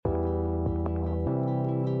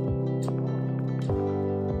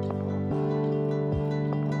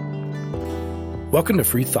Welcome to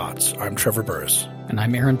Free Thoughts. I'm Trevor Burrus. And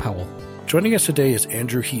I'm Aaron Powell. Joining us today is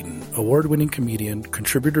Andrew Heaton, award-winning comedian,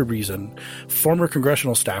 contributor to Reason, former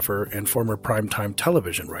congressional staffer, and former primetime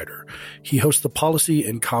television writer. He hosts the policy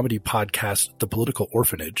and comedy podcast, The Political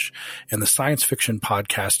Orphanage, and the science fiction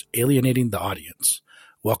podcast, Alienating the Audience.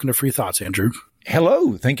 Welcome to Free Thoughts, Andrew.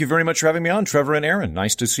 Hello. Thank you very much for having me on, Trevor and Aaron.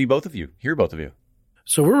 Nice to see both of you, hear both of you.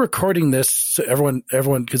 So we're recording this, so everyone,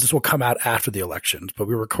 because this will come out after the election, but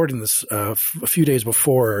we're recording this a few days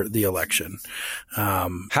before the election.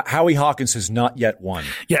 Howie Hawkins has not yet won.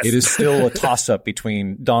 Yes. It is still a toss-up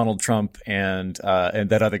between Donald Trump and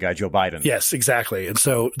that other guy, Joe Biden. Yes, exactly. And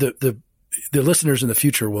so the listeners in the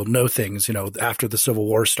future will know things, after the Civil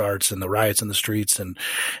War starts and the riots in the streets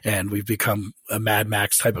and we've become a Mad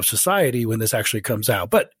Max type of society when this actually comes out.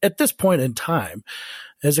 But at this point in time,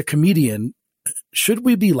 as a comedian, should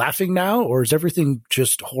we be laughing now, or is everything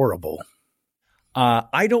just horrible?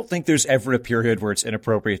 I don't think there's ever a period where it's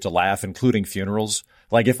inappropriate to laugh, including funerals.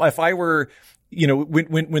 Like if I were,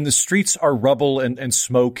 when the streets are rubble and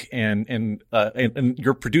smoke and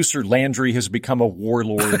your producer Landry has become a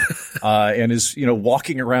warlord and is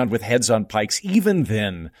walking around with heads on pikes, even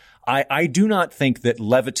then, I do not think that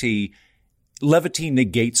levity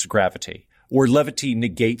negates gravity. Or levity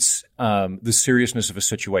negates the seriousness of a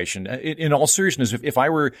situation. In all seriousness, if I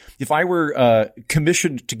were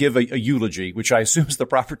commissioned to give a eulogy, which I assume is the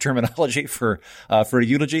proper terminology for a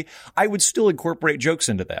eulogy, I would still incorporate jokes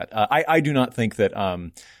into that. I do not think that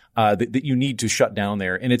that you need to shut down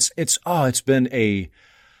there. And it's been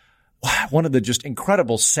one of the just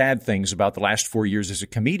incredible sad things about the last 4 years as a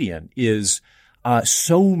comedian is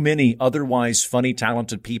so many otherwise funny,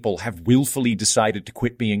 talented people have willfully decided to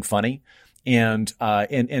quit being funny. And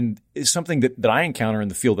it's something that I encounter in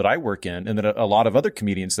the field that I work in and that a lot of other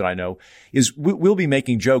comedians that I know is we'll be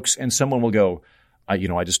making jokes and someone will go, I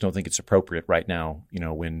just don't think it's appropriate right now,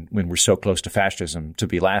 when we're so close to fascism to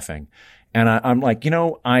be laughing. And I'm like,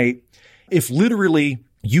 if literally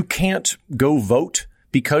you can't go vote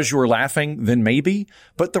because you're laughing, then maybe.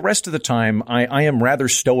 But the rest of the time, I am rather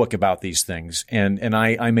stoic about these things. And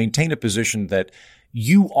I maintain a position that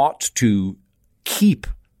you ought to keep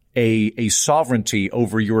a sovereignty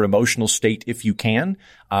over your emotional state if you can.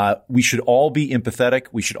 We should all be empathetic.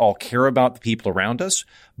 We should all care about the people around us,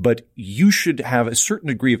 but you should have a certain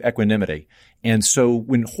degree of equanimity. And so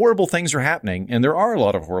when horrible things are happening, and there are a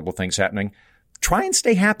lot of horrible things happening, try and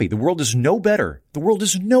stay happy. The world is no better. The world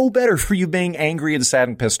is no better for you being angry and sad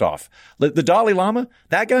and pissed off. The Dalai Lama,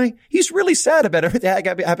 that guy, he's really sad about everything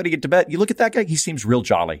happening in Tibet. You look at that guy, he seems real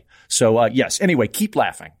jolly. So, yes, anyway, keep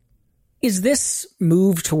laughing. Is this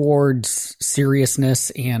move towards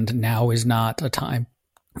seriousness and now is not a time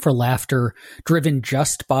for laughter driven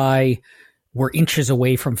just by we're inches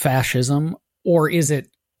away from fascism, or is it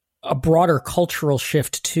a broader cultural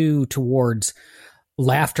shift towards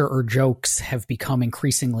laughter or jokes have become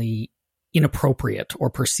increasingly inappropriate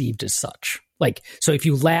or perceived as such? Like, so if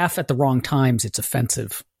you laugh at the wrong times, it's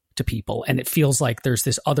offensive to people. And it feels like there's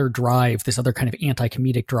this other drive, this other kind of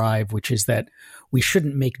anti-comedic drive, which is that we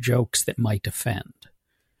shouldn't make jokes that might offend.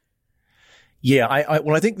 Yeah,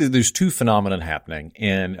 I think that there's two phenomena happening.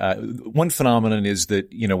 And one phenomenon is that,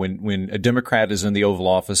 when a Democrat is in the Oval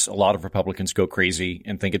Office, a lot of Republicans go crazy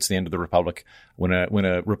and think it's the end of the Republic. When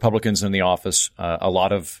a Republican's in the office, a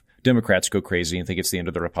lot of Democrats go crazy and think it's the end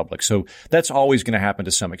of the Republic. So that's always going to happen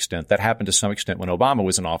to some extent. That happened to some extent when Obama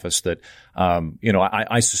was in office. That,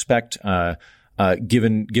 I suspect,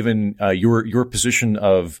 given your position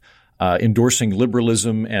of endorsing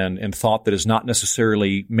liberalism and thought that is not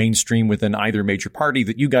necessarily mainstream within either major party,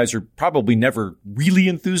 that you guys are probably never really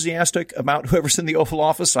enthusiastic about whoever's in the Oval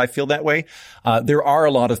Office. I feel that way. There are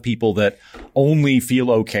a lot of people that only feel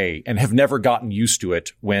okay and have never gotten used to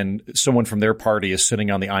it when someone from their party is sitting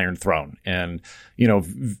on the Iron Throne and,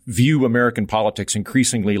 view American politics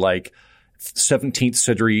increasingly like 17th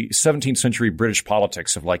century British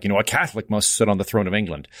politics of like, a Catholic must sit on the throne of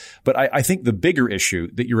England. But I think the bigger issue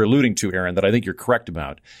that you're alluding to, Aaron, that I think you're correct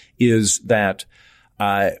about is that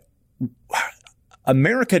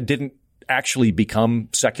America didn't actually become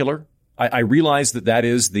secular. I realize that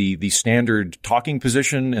is the standard talking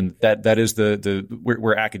position, and that is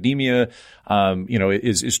where academia,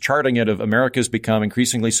 is charting it of America's become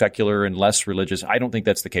increasingly secular and less religious. I don't think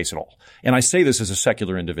that's the case at all. And I say this as a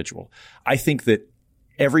secular individual. I think that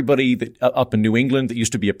everybody that up in New England that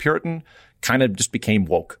used to be a Puritan kind of just became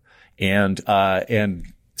woke. And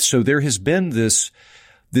so there has been this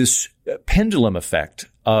pendulum effect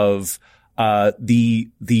of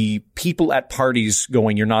the people at parties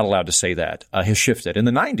going, you're not allowed to say that, has shifted. In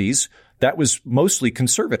the 90s, that was mostly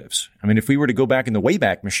conservatives. I mean, if we were to go back in the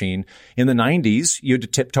Wayback Machine, in the 90s, you had to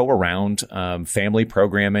tiptoe around family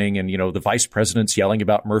programming and, the vice presidents yelling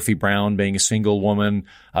about Murphy Brown being a single woman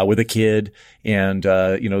with a kid. And,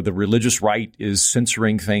 the religious right is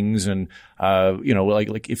censoring things. And,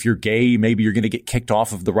 like if you're gay, maybe you're going to get kicked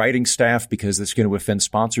off of the writing staff because it's going to offend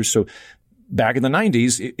sponsors. So back in the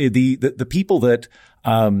 90s, the people that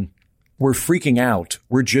were freaking out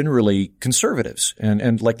were generally conservatives.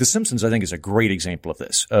 And like The Simpsons, I think, is a great example of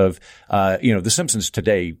this, of, The Simpsons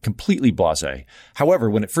today, completely blasé.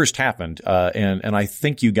 However, when it first happened, and I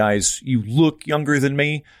think you guys, you look younger than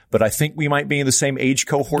me, but I think we might be in the same age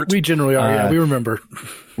cohort. We generally are. Yeah, we remember.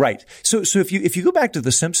 Right. So if you go back to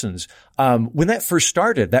The Simpsons, when that first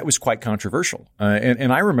started, that was quite controversial.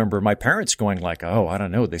 And I remember my parents going like, oh, I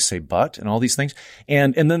don't know, they say but and all these things.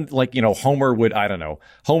 And then Homer would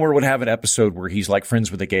have an episode where he's like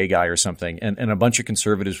friends with a gay guy or something. And a bunch of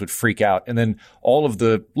conservatives would freak out. And then all of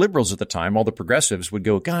the liberals at the time, all the progressives would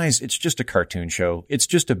go, guys, it's just a cartoon show. It's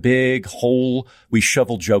just a big hole we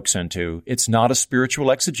shovel jokes into. It's not a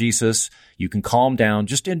spiritual exegesis. You can calm down,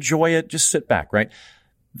 just enjoy it, just sit back, right?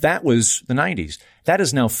 That was the 90s. That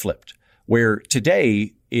is now flipped, where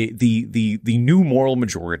today the new moral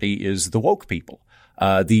majority is the woke people.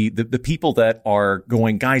 The people that are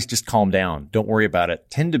going, guys, just calm down, don't worry about it,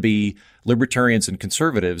 tend to be libertarians and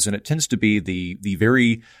conservatives, and it tends to be the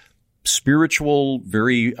very spiritual,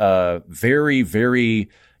 very very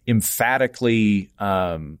emphatically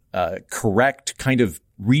correct kind of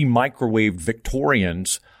re-microwaved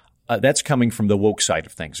Victorians. That's coming from the woke side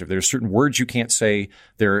of things. If there are certain words you can't say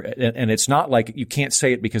there, and it's not like you can't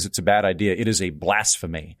say it because it's a bad idea. It is a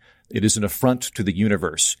blasphemy. It is an affront to the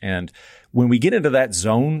universe. And when we get into that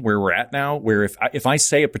zone where we're at now, where if I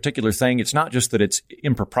say a particular thing, it's not just that it's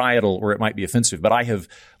improprietal or it might be offensive, but I have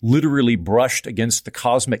literally brushed against the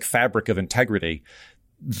cosmic fabric of integrity.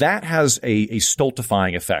 That has a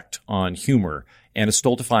stultifying effect on humor and a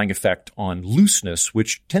stultifying effect on looseness,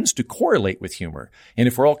 which tends to correlate with humor. And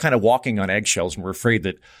if we're all kind of walking on eggshells and we're afraid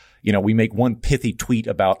that, we make one pithy tweet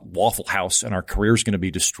about Waffle House and our career's going to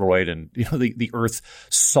be destroyed and, the earth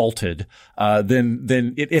salted,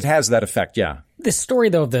 then it has that effect. Yeah. This story,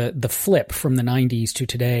 though, the flip from the 90s to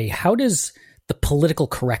today, how does the political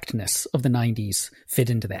correctness of the 90s fit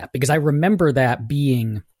into that? Because I remember that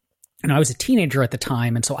being, I was a teenager at the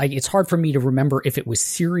time, and so it's hard for me to remember if it was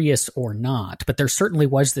serious or not, but there certainly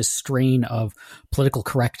was this strain of political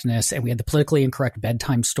correctness, and we had the Politically Incorrect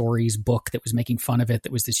Bedtime Stories book that was making fun of it,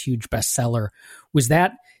 that was this huge bestseller. Was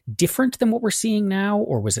that different than what we're seeing now,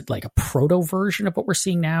 or was it like a proto-version of what we're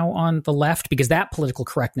seeing now on the left? Because that political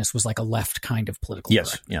correctness was like a left kind of political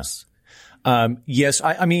correctness. Yes.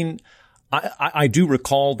 I mean, I do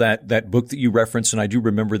recall that book that you referenced, and I do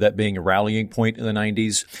remember that being a rallying point in the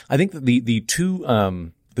 90s. I think that the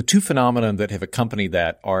two phenomena that have accompanied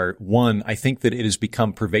that are, one, I think that it has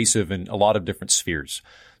become pervasive in a lot of different spheres.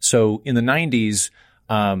 So in the 90s,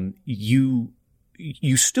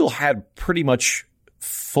 you still had pretty much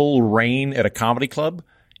full reign at a comedy club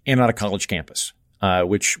and on a college campus.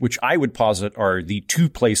 Which I would posit are the two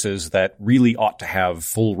places that really ought to have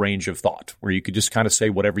full range of thought, where you could just kind of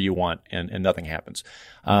say whatever you want and nothing happens.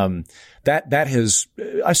 That has,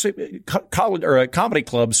 I say, college or comedy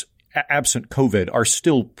clubs, absent COVID, are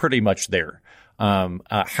still pretty much there.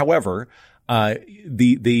 However,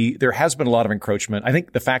 there has been a lot of encroachment. I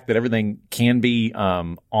think the fact that everything can be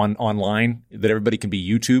online, that everybody can be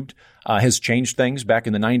YouTubed, has changed things. Back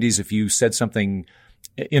in the 90s, if you said something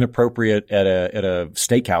inappropriate at a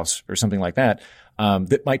steakhouse or something like that,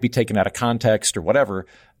 that might be taken out of context or whatever,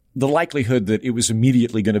 the likelihood that it was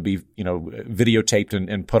immediately going to be, videotaped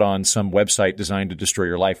and put on some website designed to destroy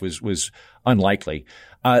your life was unlikely.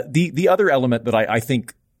 The other element that I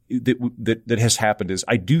think that has happened is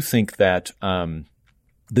I do think that the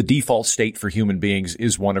default state for human beings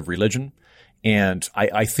is one of religion. And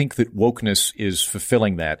I think that wokeness is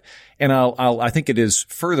fulfilling that. And I think it is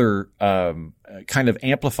further kind of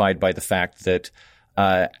amplified by the fact that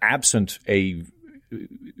absent a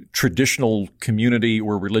traditional community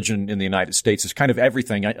or religion in the United States is kind of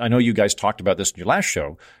everything. I know you guys talked about this in your last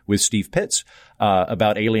show with Steve Pitts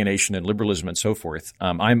about alienation and liberalism and so forth.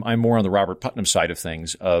 I'm more on the Robert Putnam side of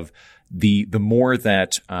things, of the more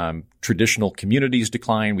that traditional communities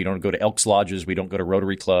decline. We don't go to Elks Lodges. We don't go to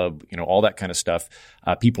Rotary Club, all that kind of stuff.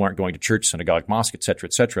 People aren't going to church, synagogue, mosque, et cetera,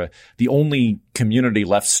 et cetera. The only community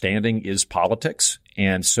left standing is politics.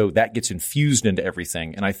 And so that gets infused into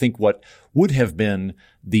everything. And I think what would have been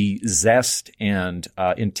the zest and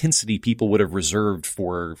intensity people would have reserved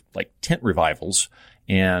for like tent revivals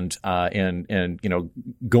and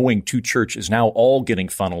going to church is now all getting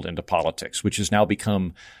funneled into politics, which has now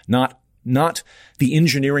become not the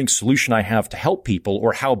engineering solution I have to help people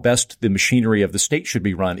or how best the machinery of the state should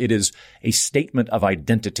be run. It is a statement of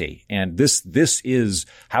identity. And this is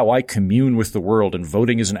how I commune with the world, and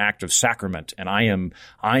voting is an act of sacrament. And I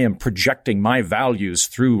am projecting my values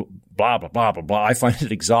through blah, blah, blah, blah, blah. I find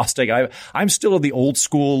it exhausting. I'm still the old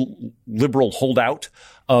school liberal holdout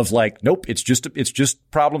of like, nope, it's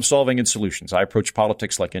just problem solving and solutions. I approach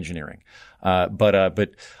politics like engineering.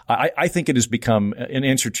 But I think it has become, in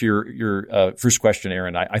answer to your first question,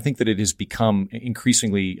 Aaron, I think that it has become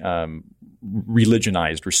increasingly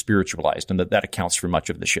religionized or spiritualized, and that accounts for much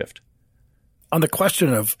of the shift. On the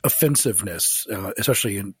question of offensiveness,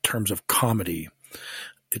 especially in terms of comedy,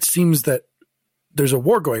 it seems that there's a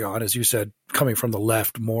war going on, as you said, coming from the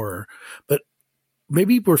left more, but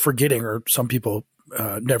maybe we're forgetting, or some people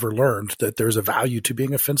never learned, that there's a value to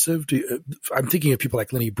being offensive. I'm thinking of people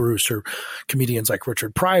like Lenny Bruce or comedians like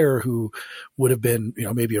Richard Pryor, who would have been,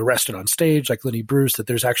 maybe arrested on stage like Lenny Bruce, that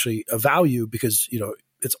there's actually a value because,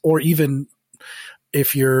 or even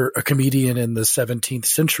if you're a comedian in the 17th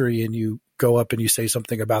century and you go up and you say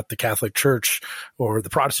something about the Catholic Church or the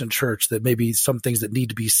Protestant Church, that maybe some things that need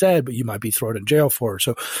to be said, but you might be thrown in jail for.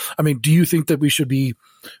 So, do you think that we should be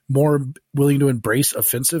more willing to embrace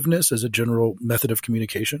offensiveness as a general method of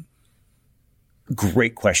communication?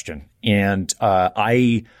 Great question. And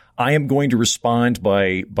I am going to respond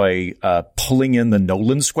by pulling in the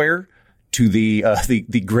Nolan Square to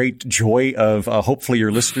the great joy of hopefully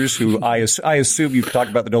your listeners, who I assume you've talked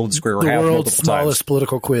about the Nolan Square or have multiple times. The world's smallest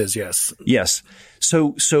political quiz, yes. Yes.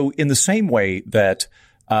 So in the same way that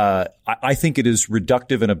I think it is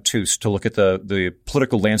reductive and obtuse to look at the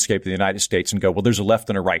political landscape of the United States and go, well, there's a left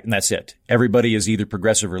and a right, and that's it. Everybody is either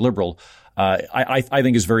progressive or liberal. I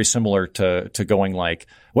think is very similar to going like,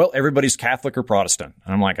 well, everybody's Catholic or Protestant.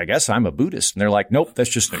 And I'm like, I guess I'm a Buddhist. And they're like, nope, that's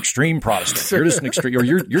just an extreme Protestant. You're just an extreme, or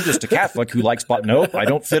you're just a Catholic who likes nope, I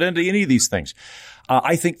don't fit into any of these things.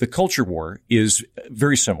 I think the culture war is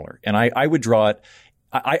very similar. And I would draw it,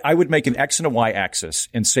 I would make an X and a Y axis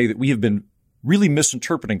and say that we have been really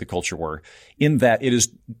misinterpreting the culture war in that it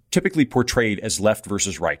is typically portrayed as left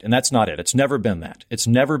versus right. And that's not it. It's never been that. It's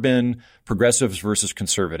never been progressives versus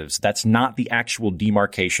conservatives. That's not the actual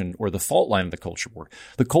demarcation or the fault line of the culture war.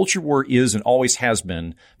 The culture war is and always has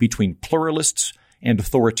been between pluralists and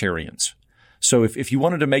authoritarians. So if you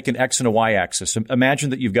wanted to make an X and a Y axis,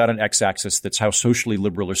 imagine that you've got an X axis that's how socially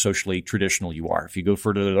liberal or socially traditional you are. If you go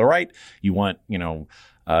further to the right, you want,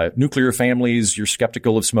 nuclear families, you're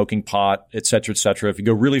skeptical of smoking pot, et cetera, et cetera. If you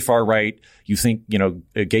go really far right, you think,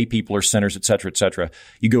 gay people are sinners, et cetera, et cetera.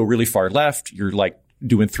 You go really far left, you're like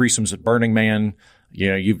doing threesomes at Burning Man,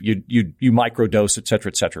 you microdose,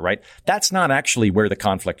 et cetera, right? That's not actually where the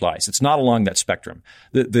conflict lies. It's not along that spectrum.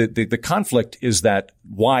 The conflict is that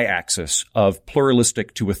Y-axis of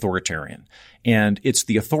pluralistic to authoritarian. And it's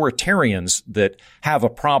the authoritarians that have a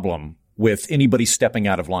problem with anybody stepping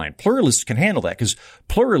out of line. Pluralists can handle that because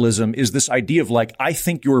pluralism is this idea of like, I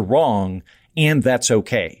think you're wrong and that's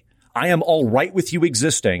okay. I am all right with you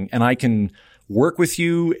existing and I can work with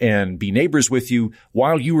you and be neighbors with you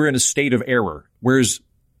while you are in a state of error. Whereas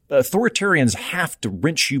authoritarians have to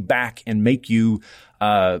wrench you back and make you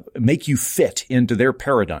fit into their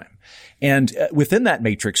paradigm. And within that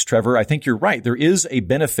matrix, Trevor, I think you're right. There is a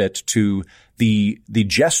benefit to the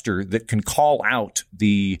jester that can call out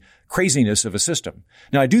the craziness of a system.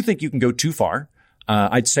 Now, I do think you can go too far.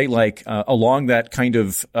 I'd say like along that kind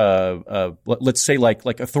of let's say like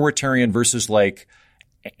authoritarian versus like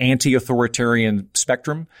anti-authoritarian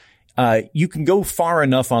spectrum. You can go far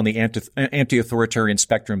enough on the anti-authoritarian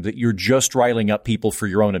spectrum that you're just riling up people for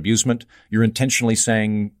your own amusement. You're intentionally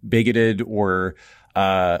saying bigoted or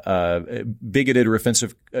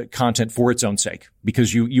offensive content for its own sake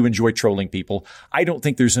because you enjoy trolling people. I don't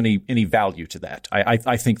think there's any value to that.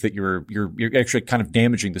 I think that you're actually kind of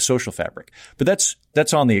damaging the social fabric. But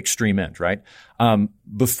that's on the extreme end, right?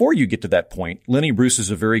 Before you get to that point, Lenny Bruce is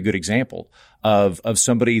a very good example of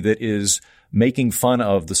somebody that is making fun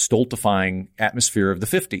of the stultifying atmosphere of the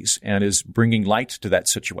 50s and is bringing light to that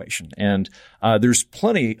situation. And there's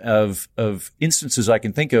plenty of instances I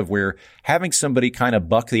can think of where having somebody kind of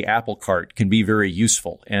buck the apple cart can be very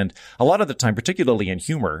useful. And a lot of the time, particularly in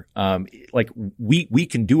humor, like we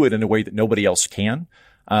can do it in a way that nobody else can.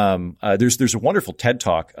 There's a wonderful TED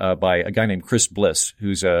Talk by a guy named Chris Bliss,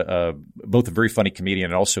 who's both a very funny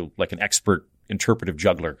comedian and also like an expert interpretive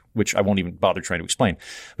juggler, which I won't even bother trying to explain.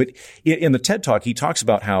 But in the TED Talk, he talks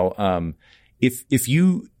about how if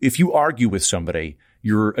you argue with somebody,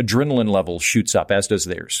 your adrenaline level shoots up, as does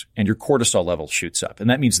theirs, and your cortisol level shoots up. And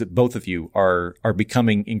that means that both of you are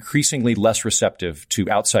becoming increasingly less receptive to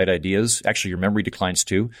outside ideas. Actually, your memory declines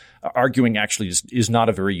too. Arguing actually is not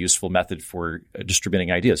a very useful method for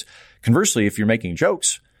distributing ideas. Conversely, if you're making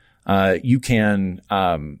jokes, you can,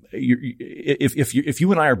 if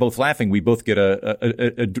you and I are both laughing, we both get a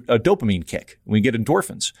dopamine kick. We get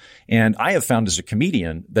endorphins. And I have found as a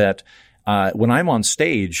comedian that when I'm on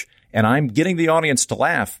stage and I'm getting the audience to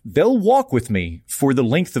laugh, they'll walk with me for the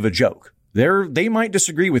length of a joke. They might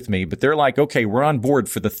disagree with me, but they're like, okay, we're on board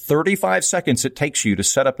for the 35 seconds it takes you to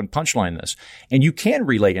set up and punchline this. And you can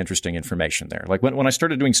relay interesting information there. Like when I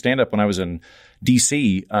started doing stand-up when I was in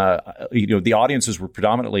D.C., the audiences were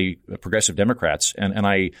predominantly progressive Democrats. And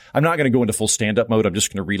I'm not going to go into full stand-up mode. I'm just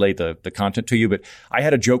going to relay the content to you. But I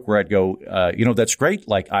had a joke where I'd go, that's great.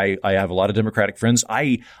 Like I have a lot of Democratic friends.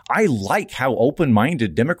 I like how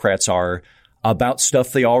open-minded Democrats are about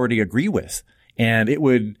stuff they already agree with. And it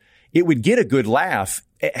would get a good laugh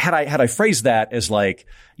had I phrased that as like,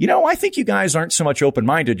 I think you guys aren't so much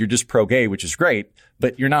open-minded. You're just pro-gay, which is great,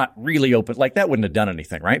 but you're not really open. Like that wouldn't have done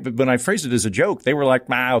anything, right? But when I phrased it as a joke, they were like,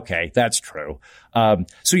 okay, that's true.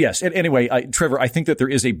 So yes. Anyway, Trevor, I think that there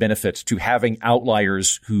is a benefit to having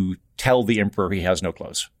outliers who tell the emperor he has no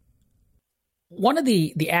clothes. One of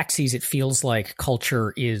the axes it feels like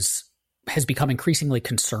culture has become increasingly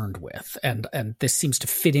concerned with, and this seems to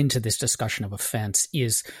fit into this discussion of offense,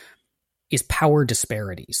 is power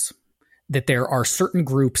disparities. That there are certain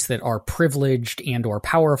groups that are privileged and or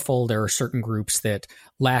powerful. There are certain groups that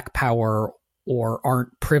lack power or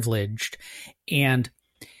aren't privileged, and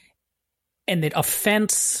that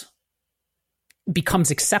offense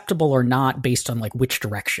becomes acceptable or not based on like which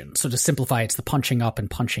direction. So to simplify, it's the punching up and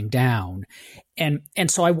punching down. And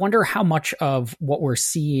so I wonder how much of what we're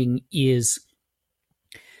seeing is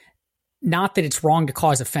not that it's wrong to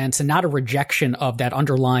cause offense and not a rejection of that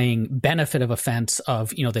underlying benefit of offense of,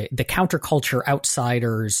 the counterculture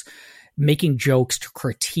outsiders making jokes to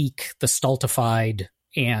critique the stultified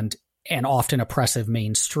and often oppressive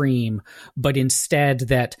mainstream, but instead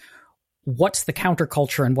that what's the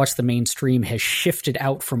counterculture and what's the mainstream has shifted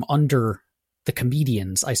out from under the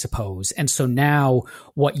comedians, I suppose. And so now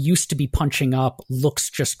what used to be punching up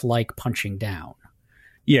looks just like punching down.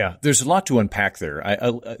 Yeah, there's a lot to unpack there.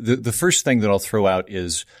 The first thing that I'll throw out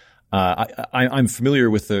is I'm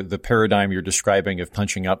familiar with the paradigm you're describing of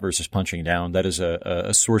punching up versus punching down. That is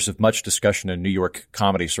a source of much discussion in New York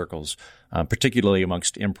comedy circles, particularly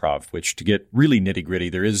amongst improv, which to get really nitty-gritty,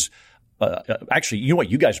 there is actually, you know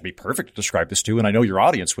what? You guys would be perfect to describe this to, and I know your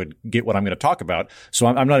audience would get what I'm going to talk about. So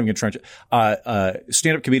I'm not even going to try to.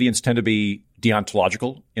 Stand-up comedians tend to be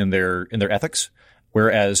deontological in their ethics,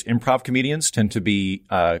 whereas improv comedians tend to be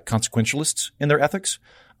consequentialists in their ethics.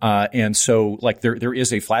 And so, like, there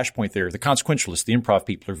is a flashpoint there. The consequentialists, the improv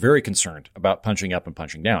people, are very concerned about punching up and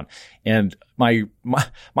punching down. And my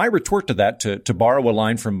retort to that, to borrow a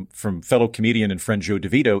line from fellow comedian and friend Joe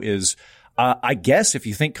DeVito, is, I guess if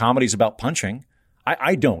you think comedy's about punching,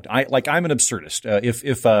 I don't. I'm an absurdist.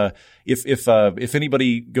 If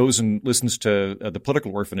anybody goes and listens to the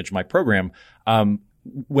Political Orphanage, my program,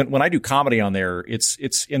 when I do comedy on there,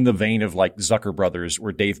 it's in the vein of like Zucker Brothers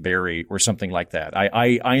or Dave Barry or something like that.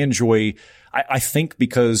 I enjoy. I think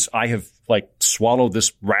because I have like swallowed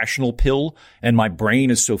this rational pill and my brain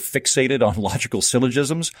is so fixated on logical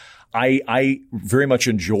syllogisms, I very much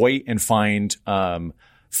enjoy and find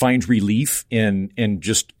relief in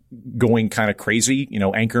just going kind of crazy,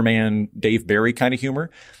 Anchorman, Dave Barry kind of humor.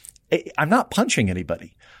 I'm not punching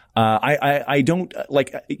anybody. I don't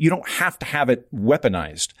you don't have to have it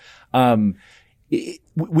weaponized.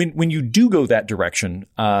 When you do go that direction,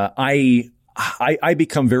 I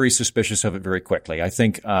become very suspicious of it very quickly. I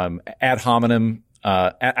think, ad hominem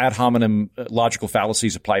logical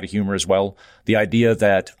fallacies apply to humor as well. The idea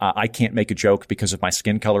that I can't make a joke because of my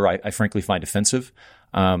skin color, I frankly find offensive.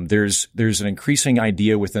 There's an increasing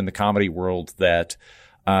idea within the comedy world that,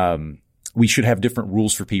 we should have different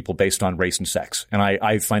rules for people based on race and sex. And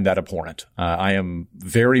I find that abhorrent. I am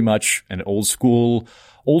very much an old school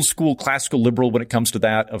classical liberal when it comes to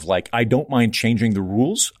that, of like, I don't mind changing the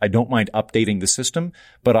rules. I don't mind updating the system,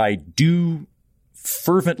 but I do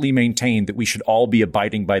fervently maintain that we should all be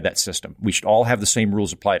abiding by that system. We should all have the same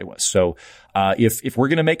rules apply to us. So, if we're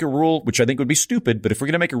going to make a rule, which I think would be stupid, but if we're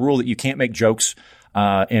going to make a rule that you can't make jokes,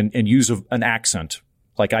 and use an accent,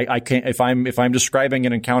 like I can't, if I'm describing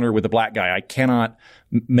an encounter with a black guy, I cannot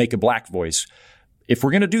make a black voice. if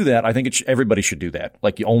we're going to do that, I think everybody should do that.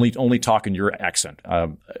 Like you only talk in your accent.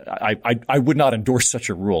 I would not endorse such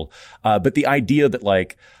a rule. But the idea that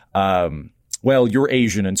like, well, you're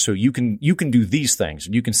Asian, and so you can do these things,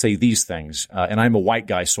 and you can say these things, and I'm a white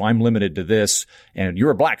guy, so I'm limited to this, and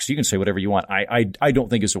you're a black, so you can say whatever you want. I don't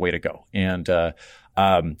think is the way to go. And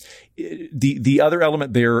the other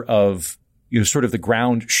element there of sort of the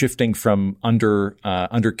ground shifting from under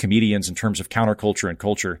comedians in terms of counterculture and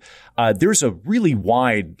culture, there's a really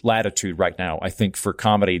wide latitude right now, I think, for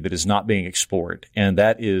comedy that is not being explored, and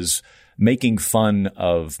that is making fun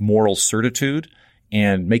of moral certitude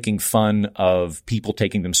and making fun of people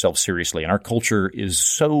taking themselves seriously. And our culture is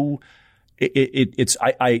so it's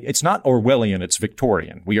not Orwellian, it's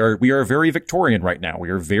Victorian. We are very Victorian right now. We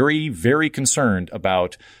are very, very concerned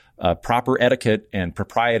about proper etiquette and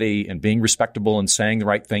propriety and being respectable and saying the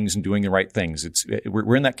right things and doing the right things.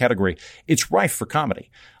 We're in that category. It's rife for comedy.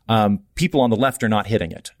 People on the left are not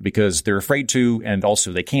hitting it because they're afraid to, and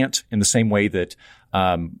also they can't, in the same way that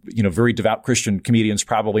very devout Christian comedians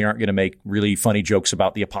probably aren't going to make really funny jokes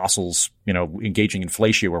about the apostles, engaging in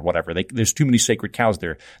fellatio or whatever. There's too many sacred cows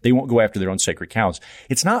there. They won't go after their own sacred cows.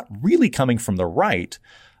 It's not really coming from the right,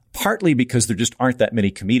 partly because there just aren't that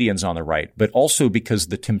many comedians on the right, but also because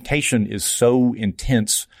the temptation is so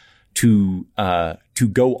intense to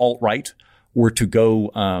go alt-right or to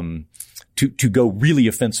go to go really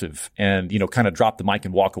offensive and kind of drop the mic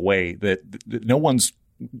and walk away that no one's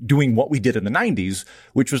doing what we did in the 90s,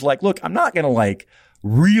 which was like, look, I'm not going to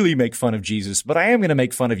really make fun of Jesus, but I am going to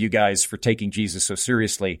make fun of you guys for taking Jesus so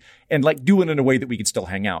seriously and do it in a way that we can still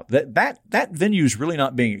hang out. That venue is really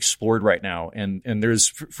not being explored right now. And there's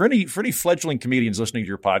for any fledgling comedians listening to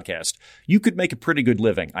your podcast, you could make a pretty good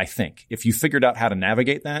living, I think, if you figured out how to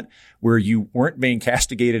navigate that, where you weren't being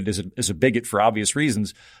castigated as a bigot for obvious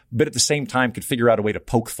reasons, but at the same time could figure out a way to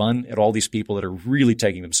poke fun at all these people that are really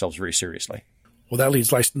taking themselves very seriously. Well, that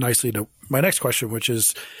leads nicely to my next question, which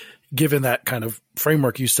is, given that kind of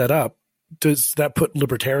framework you set up, does that put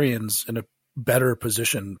libertarians in a better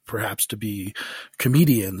position perhaps to be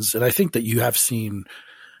comedians? And I think that you have seen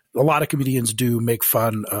a lot of comedians do make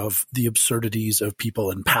fun of the absurdities of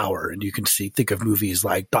people in power. And you can think of movies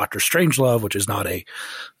like Dr. Strangelove, which is not a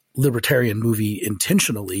libertarian movie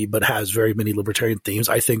intentionally, but has very many libertarian themes.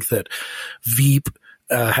 I think that Veep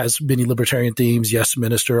has many libertarian themes. Yes,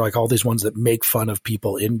 Minister, like all these ones that make fun of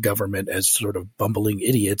people in government as sort of bumbling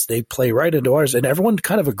idiots. They play right into ours, and everyone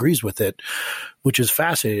kind of agrees with it, which is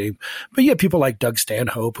fascinating. But yeah, people like Doug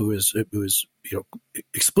Stanhope, who is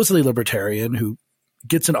explicitly libertarian, who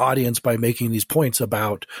gets an audience by making these points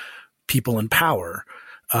about people in power.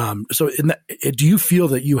 So do you feel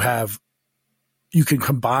that you can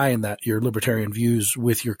combine your libertarian views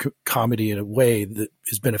with your comedy in a way that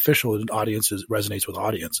is beneficial and resonates with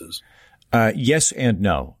audiences? Yes and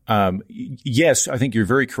no. Yes, I think you're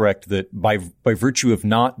very correct that by virtue of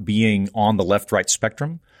not being on the left-right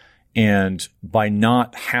spectrum and by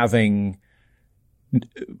not having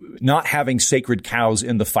sacred cows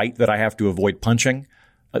in the fight that I have to avoid punching.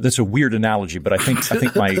 That's a weird analogy, but I think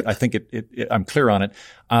I'm clear on it.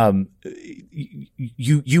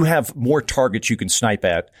 You have more targets you can snipe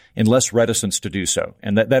at and less reticence to do so.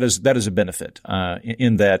 And that is a benefit,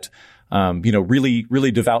 in that, really,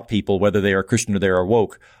 really devout people, whether they are Christian or they are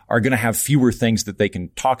woke, are going to have fewer things that they can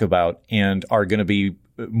talk about and are going to be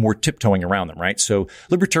more tiptoeing around them, right? So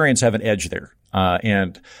libertarians have an edge there. But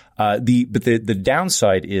the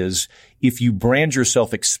downside is if you brand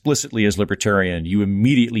yourself explicitly as libertarian, you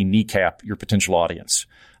immediately kneecap your potential audience.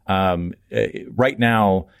 Right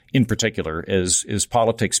now, in particular, as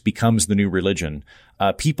politics becomes the new religion,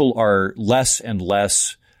 people are less and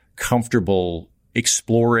less comfortable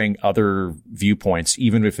exploring other viewpoints,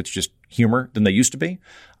 even if it's just humor, than they used to be.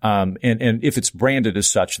 And if it's branded as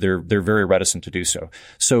such, they're very reticent to do so.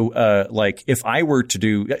 So, if I were to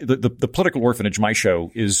do the Political Orphanage, my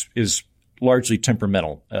show is largely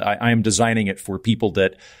temperamental. I am designing it for people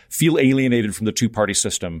that feel alienated from the two-party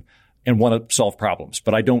system and want to solve problems.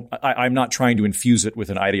 But I'm not trying to infuse it with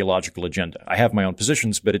an ideological agenda. I have my own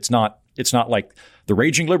positions, but it's not like the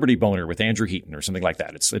Raging Liberty Boner with Andrew Heaton or something like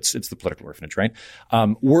that. It's the Political Orphanage, right?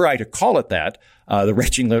 Were I to call it that, the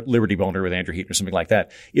Raging Liberty Boner with Andrew Heaton or something like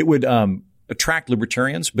that, it would attract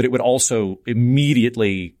libertarians, but it would also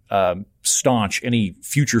immediately staunch any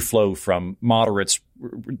future flow from moderates,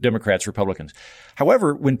 Democrats, Republicans.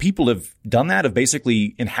 However, when people have done that, of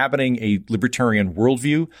basically inhabiting a libertarian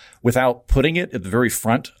worldview without putting it at the very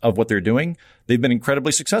front of what they're doing, they've been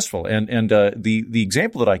incredibly successful. And the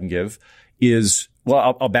example that I can give is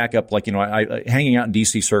Well, I'll back up. Like, I hanging out in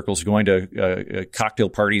DC circles, going to cocktail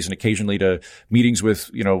parties and occasionally to meetings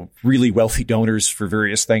with, really wealthy donors for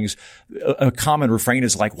various things. A common refrain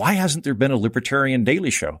is like, why hasn't there been a libertarian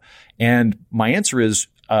Daily Show? And my answer is,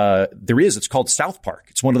 there is. It's called South Park.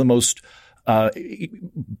 It's one of the most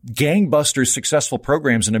gangbusters successful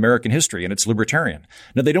programs in American history, and it's libertarian.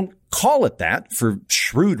 Now, they don't call it that for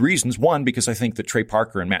shrewd reasons. One, because I think that Trey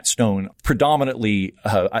Parker and Matt Stone predominantly,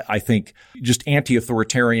 I think, just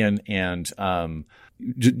anti-authoritarian and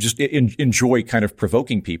just enjoy kind of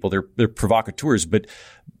provoking people. They're provocateurs, but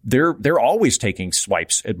they're always taking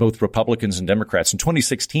swipes at both Republicans and Democrats. In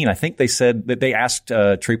 2016, I think they said that they asked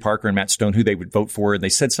Trey Parker and Matt Stone who they would vote for, and they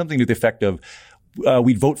said something to the effect of,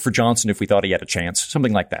 we'd vote for Johnson if we thought he had a chance,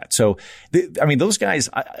 something like that. So, those guys,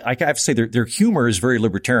 I have to say their humor is very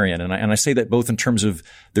libertarian. And I say that both in terms of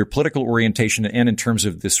their political orientation and in terms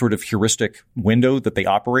of this sort of heuristic window that they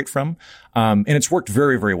operate from. And it's worked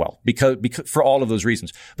very, very well because for all of those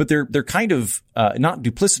reasons. But they're kind of, not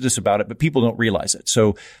duplicitous about it, but people don't realize it.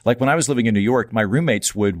 So like when I was living in New York, my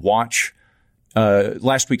roommates would watch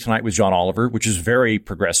Last Week Tonight with John Oliver, which is very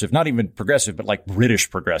progressive, not even progressive, but like British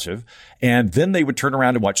progressive. And then they would turn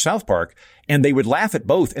around and watch South Park and they would laugh at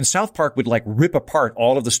both. And South Park would like rip apart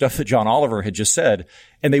all of the stuff that John Oliver had just said.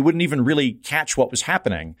 And they wouldn't even really catch what was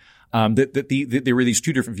happening. There were these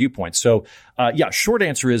two different viewpoints. So, short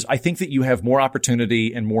answer is I think that you have more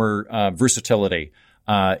opportunity and more, versatility,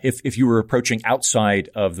 if you were approaching outside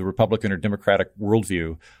of the Republican or Democratic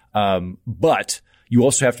worldview. But you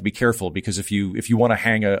also have to be careful because if you want to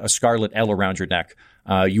hang a scarlet L around your neck,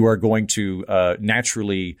 you are going to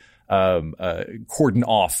naturally cordon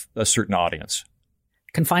off a certain audience.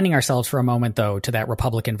 Confining ourselves for a moment, though, to that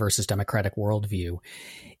Republican versus Democratic worldview,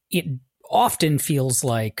 it often feels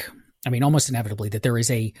like, almost inevitably, that there is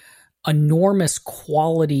a enormous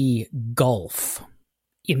quality gulf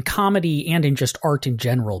in comedy and in just art in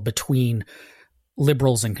general between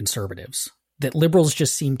liberals and conservatives. That liberals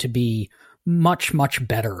just seem to be much, much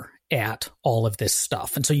better at all of this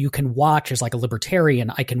stuff. And so you can watch, as like a libertarian,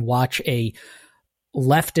 I can watch a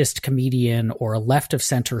leftist comedian or a left of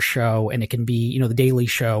center show, and it can be, the Daily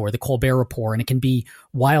Show or the Colbert Report, and it can be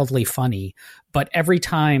wildly funny. But every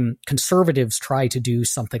time conservatives try to do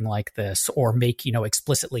something like this or make,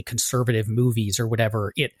 explicitly conservative movies or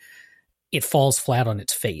whatever, it falls flat on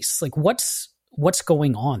its face. Like what's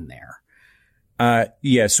going on there?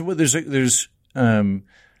 So there's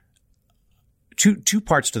two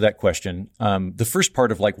parts to that question. The first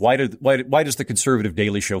part of like, why does the conservative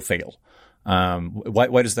Daily Show fail?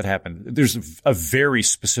 Why does that happen? There's a very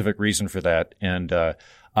specific reason for that. And,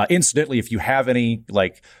 incidentally, if you have any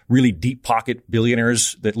like really deep pocket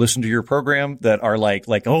billionaires that listen to your program that are like,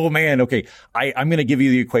 oh man, okay, I'm going to give you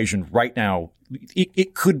the equation right now.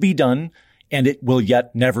 It could be done and it will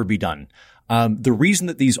yet never be done. The reason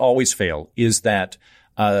that these always fail is that,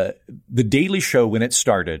 the Daily Show, when it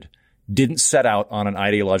started, didn't set out on an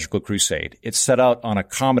ideological crusade. It set out on a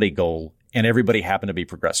comedy goal, and everybody happened to be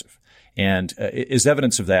progressive. And as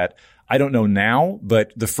evidence of that, I don't know now,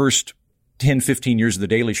 but the first 10, 15 years of the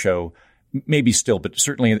Daily Show, maybe still, but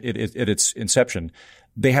certainly at its inception,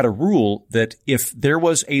 they had a rule that if there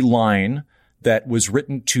was a line that was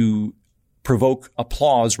written to provoke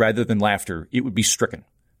applause rather than laughter, it would be stricken.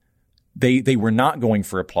 They were not going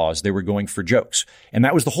for applause. They were going for jokes. And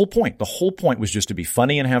that was the whole point. The whole point was just to be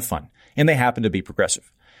funny and have fun. And they happened to be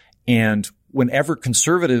progressive. And whenever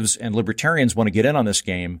conservatives and libertarians want to get in on this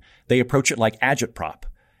game, they approach it like agitprop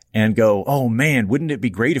and go, oh man, wouldn't it be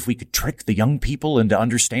great if we could trick the young people into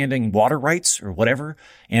understanding water rights or whatever?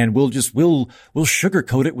 And we'll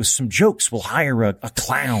sugarcoat it with some jokes. We'll hire a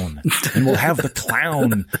clown and we'll have the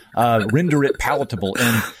clown, render it palatable.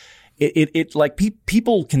 And it like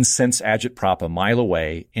people can sense agitprop a mile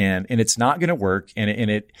away, and it's not going to work.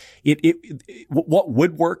 And what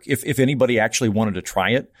would work if anybody actually wanted to try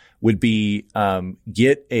it would be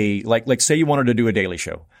get a like say you wanted to do a Daily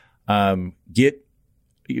Show, get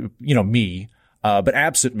me. But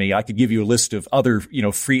absent me, I could give you a list of other,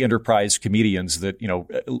 free enterprise comedians that,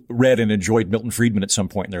 read and enjoyed Milton Friedman at some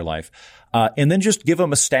point in their life. And then just give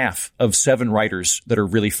them a staff of 7 writers that are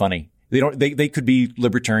really funny. They could be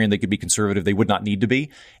libertarian. They could be conservative. They would not need to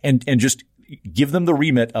be. And just give them the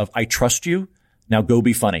remit of, I trust you. Now go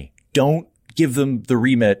be funny. Don't give them the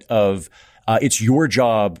remit of, it's your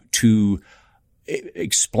job to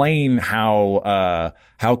explain how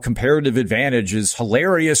comparative advantage is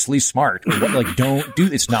hilariously smart. Don't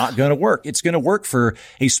do, it's not going to work. It's going to work for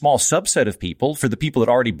a small subset of people. For the people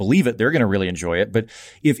that already believe it, they're going to really enjoy it. But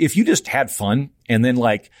if you just had fun and then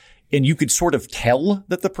and you could sort of tell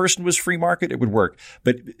that the person was free market, it would work.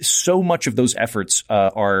 But so much of those efforts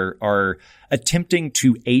are attempting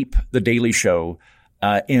to ape the Daily Show,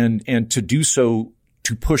 and to do so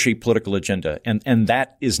to push a political agenda. And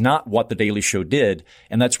that is not what the Daily Show did,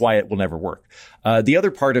 and that's why it will never work. The other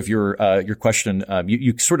part of your question,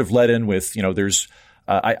 you sort of led in with, there's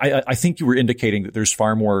I think you were indicating that there's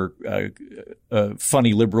far more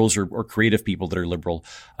funny liberals or creative people that are liberal.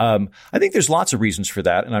 I think there's lots of reasons for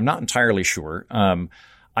that, and I'm not entirely sure.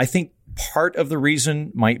 I think part of the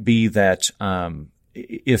reason might be that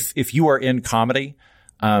if you are in comedy,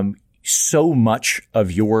 so much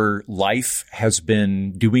of your life has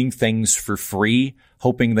been doing things for free,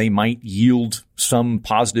 hoping they might yield some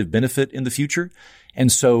positive benefit in the future.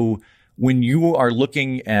 And so when you are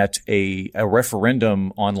looking at a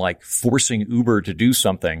referendum on like forcing Uber to do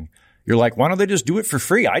something, you're like, why don't they just do it for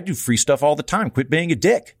free? I do free stuff all the time. Quit being a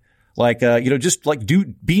dick. Like, just like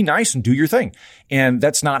be nice and do your thing. And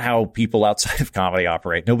that's not how people outside of comedy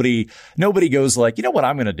operate. Nobody goes like, you know what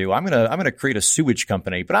I'm going to do? I'm going to create a sewage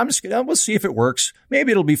company, but we'll see if it works.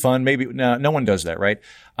 Maybe it'll be fun. Maybe no one does that. Right.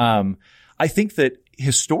 I think that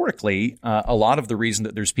historically, a lot of the reason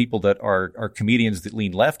that there's people that are comedians that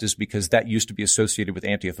lean left is because that used to be associated with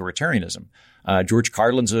anti-authoritarianism. George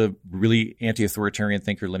Carlin's a really anti-authoritarian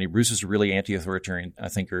thinker. Lenny Bruce is a really anti-authoritarian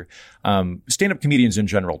thinker. Stand-up comedians in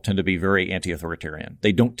general tend to be very anti-authoritarian.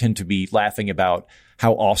 They don't tend to be laughing about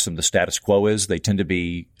how awesome the status quo is. They tend to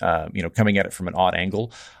be, coming at it from an odd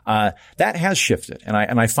angle. That has shifted, and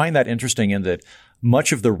I find that interesting in that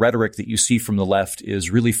much of the rhetoric that you see from the left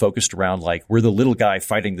is really focused around like, we're the little guy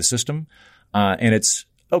fighting the system. And it's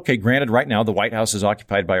okay. Granted, right now the White House is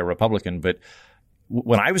occupied by a Republican, but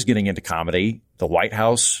when I was getting into comedy, the White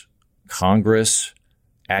House, Congress,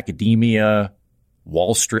 academia,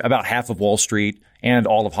 Wall Street, about half of Wall Street and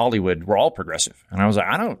all of Hollywood were all progressive. And I was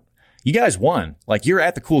like, you guys won. Like, you're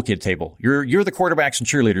at the cool kid table. You're the quarterbacks and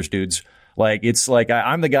cheerleaders, dudes. Like, it's like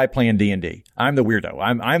I'm the guy playing D&D. I'm the weirdo.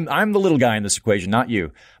 I'm the little guy in this equation, not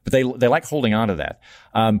you. But they like holding on to that.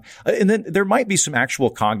 And then there might be some actual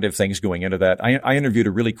cognitive things going into that. I interviewed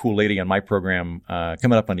a really cool lady on my program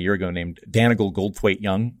coming up on a year ago named Danica Goldthwait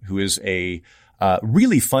Young, who is a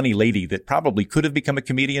really funny lady that probably could have become a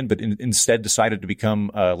comedian, but instead decided to become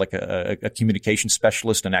like a communication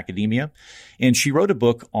specialist in academia. And she wrote a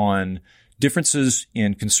book on differences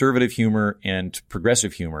in conservative humor and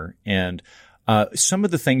progressive humor. And some of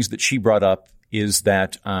the things that she brought up is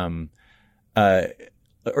that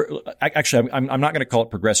actually, I'm not going to call it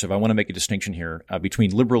progressive. I want to make a distinction here between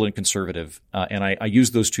liberal and conservative. And I use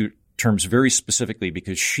those two terms very specifically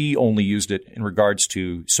because she only used it in regards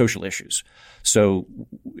to social issues. So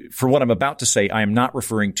for what I'm about to say, I am not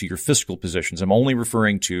referring to your fiscal positions. I'm only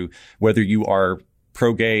referring to whether you are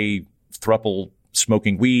pro-gay, throuple,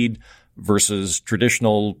 smoking weed, versus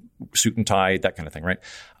traditional suit and tie, that kind of thing, right?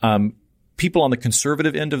 People on the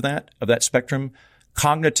conservative end of that spectrum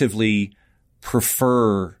cognitively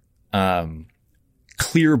prefer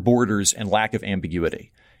clear borders and lack of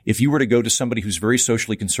ambiguity. If you were to go to somebody who's very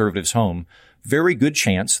socially conservative's home, very good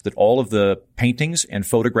chance that all of the paintings and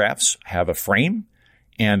photographs have a frame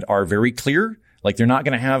and are very clear. Like, they're not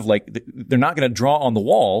going to draw on the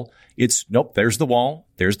wall. It's nope, there's the wall,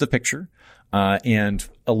 there's the picture. And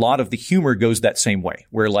a lot of the humor goes that same way,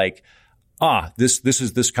 where like, this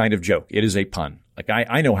is this kind of joke. It is a pun. Like,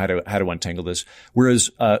 I know how to untangle this. Whereas,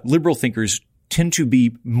 liberal thinkers tend to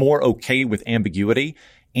be more okay with ambiguity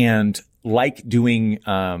and like doing,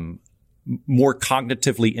 more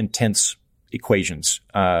cognitively intense equations.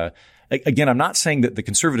 Again, I'm not saying that the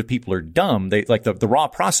conservative people are dumb. They like the raw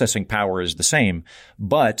processing power is the same,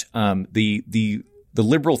 but, the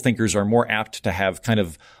liberal thinkers are more apt to have kind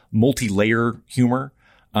of multi-layer humor,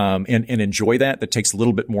 and enjoy that. That takes a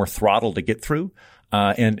little bit more throttle to get through.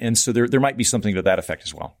 And so there might be something to that effect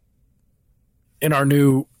as well. In our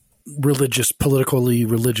new politically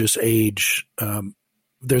religious age,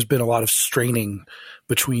 there's been a lot of straining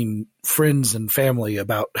between friends and family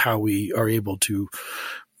about how we are able to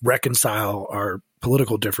reconcile our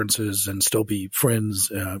political differences and still be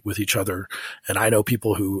friends with each other. And I know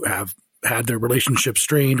people who have had their relationship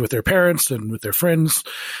strained with their parents and with their friends.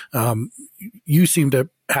 You seem to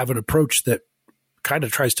have an approach that kind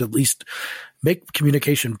of tries to at least make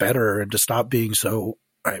communication better and to stop being so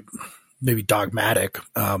maybe dogmatic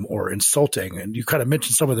or insulting. And you kind of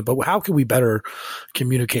mentioned some of them, but how can we better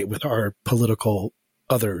communicate with our political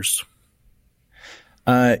others?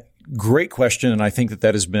 Great question. And I think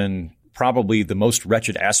that has been probably the most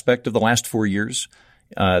wretched aspect of the last 4 years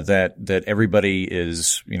that everybody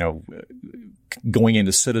is, going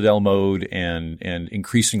into citadel mode and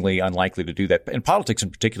increasingly unlikely to do that. In politics in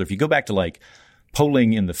particular, if you go back to like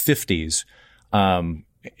polling in the 50s, and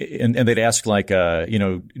they'd ask like,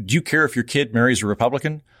 do you care if your kid marries a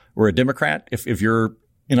Republican or a Democrat if you're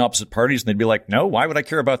in opposite parties? And they'd be like, no, why would I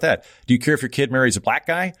care about that? Do you care if your kid marries a black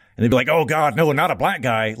guy? And they'd be like, oh God, no, not a black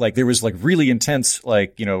guy. Like there was like really intense,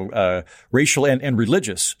 racial and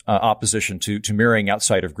religious opposition to marrying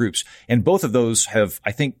outside of groups. And both of those have,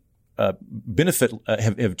 I think,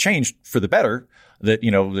 have changed for the better, that,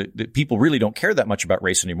 that people really don't care that much about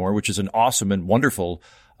race anymore, which is an awesome and wonderful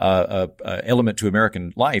element to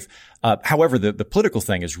American life. However, the political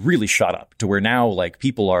thing has really shot up to where now like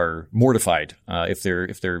people are mortified if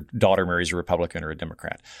their daughter marries a Republican or a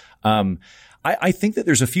Democrat. I think that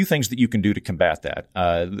there's a few things that you can do to combat that.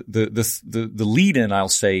 The lead in, I'll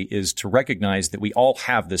say, is to recognize that we all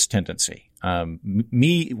have this tendency.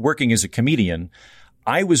 Me working as a comedian,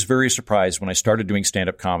 I was very surprised when I started doing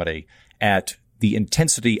stand-up comedy at the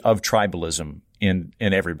intensity of tribalism in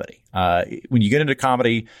everybody. When you get into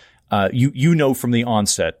comedy, you know from the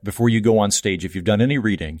onset, before you go on stage, if you've done any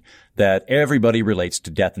reading, that everybody relates to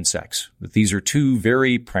death and sex. That these are two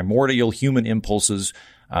very primordial human impulses.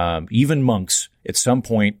 Even monks at some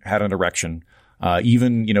point had an erection.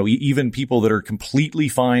 Even people that are completely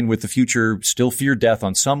fine with the future still fear death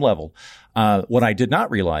on some level. What I did not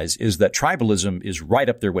realize is that tribalism is right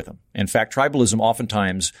up there with them. In fact, tribalism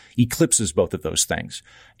oftentimes eclipses both of those things.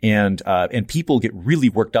 And people get really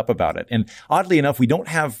worked up about it. And oddly enough, we don't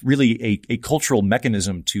have really a cultural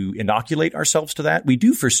mechanism to inoculate ourselves to that. We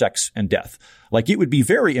do for sex and death. Like it would be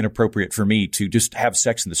very inappropriate for me to just have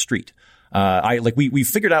sex in the street. We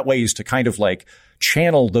figured out ways to kind of like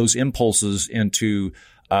channel those impulses into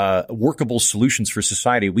workable solutions for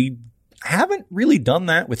society. We haven't really done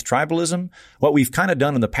that with tribalism. What we've kind of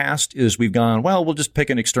done in the past is we've gone, well, we'll just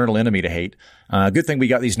pick an external enemy to hate. Good thing we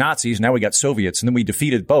got these Nazis. Now we got Soviets. And then we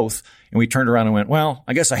defeated both. And we turned around and went, well,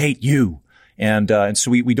 I guess I hate you. And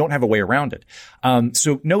so we don't have a way around it.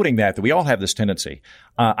 So noting that we all have this tendency,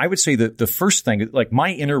 I would say that the first thing, like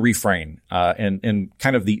my inner refrain, and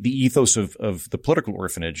kind of the ethos of the political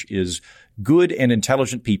orphanage is good and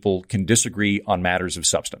intelligent people can disagree on matters of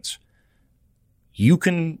substance. You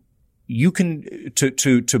can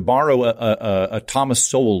to borrow a Thomas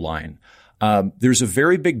Sowell line, there's a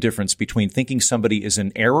very big difference between thinking somebody is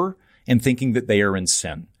in error and thinking that they are in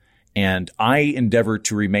sin. And I endeavor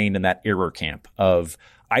to remain in that error camp of,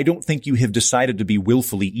 I don't think you have decided to be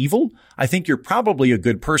willfully evil. I think you're probably a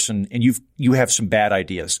good person and you have some bad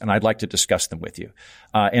ideas and I'd like to discuss them with you.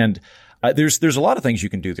 There's a lot of things you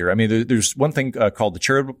can do there. I mean, there's one thing called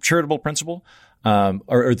the charitable principle,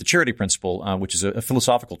 or the charity principle, which is a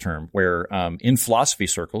philosophical term where, in philosophy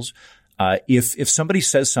circles, if somebody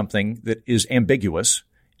says something that is ambiguous,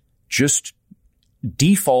 just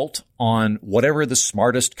default on whatever the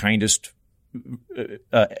smartest, kindest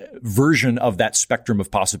version of that spectrum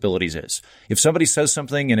of possibilities is. If somebody says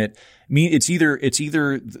something and it's either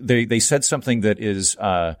they said something that is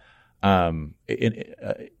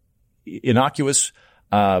innocuous,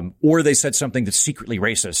 or they said something that's secretly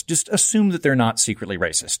racist, just assume that they're not secretly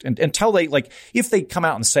racist. And until they, like, if they come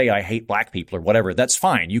out and say, I hate black people or whatever, that's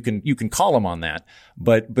fine. You can call them on that.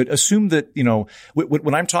 But assume that,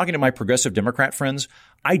 when I'm talking to my progressive Democrat friends,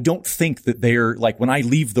 I don't think that they're like, when I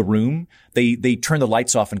leave the room, they turn the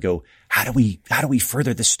lights off and go, how do we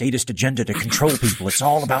further the statist agenda to control people? It's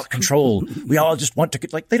all about control. We all just want to,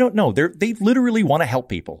 like, they don't know. They literally want to help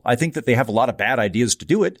people. I think that they have a lot of bad ideas to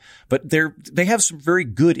do it, but they have some very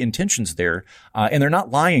good intentions there. And they're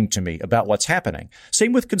not lying to me about what's happening.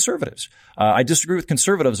 Same with conservatives. I disagree with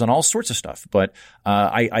conservatives on all sorts of stuff, but,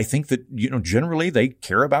 I think that, generally they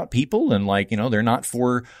care about people and they're not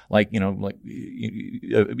for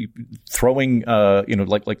throwing,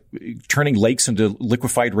 turning lakes into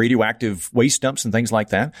liquefied radioactive waste dumps and things like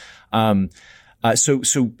that.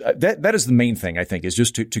 So that is the main thing, I think, is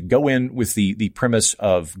just to go in with the premise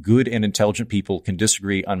of good and intelligent people can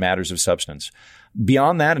disagree on matters of substance.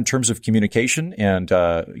 Beyond that, in terms of communication, and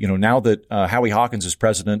now that Howie Hawkins is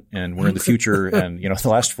president, and we're in the future, and the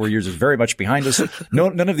last 4 years is very much behind us,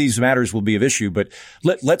 none of these matters will be of issue. But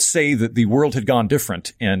let's say that the world had gone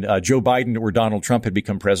different, and Joe Biden or Donald Trump had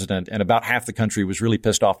become president, and about half the country was really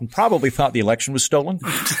pissed off and probably thought the election was stolen.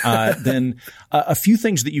 Then a few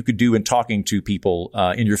things that you could do in talking to people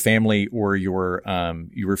in your family or your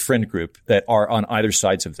friend group that are on either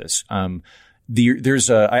sides of this.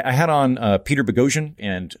 I had on Peter Boghossian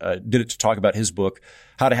and did it to talk about his book,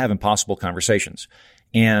 How to Have Impossible Conversations.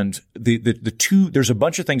 And there's a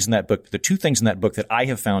bunch of things in that book. The two things in that book that I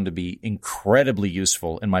have found to be incredibly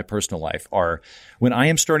useful in my personal life are when I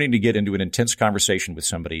am starting to get into an intense conversation with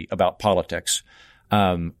somebody about politics,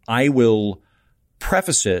 I will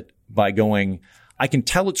preface it by going, I can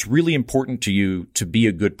tell it's really important to you to be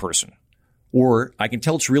a good person. Or I can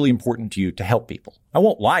tell it's really important to you to help people. I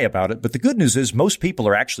won't lie about it, but the good news is most people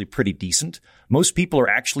are actually pretty decent. Most people are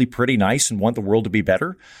actually pretty nice and want the world to be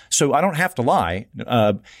better. So I don't have to lie.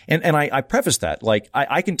 And I preface that, like,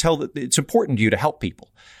 I can tell that it's important to you to help people.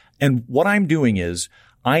 And what I'm doing is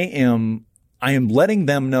I am letting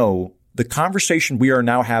them know the conversation we are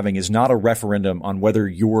now having is not a referendum on whether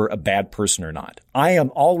you're a bad person or not. I am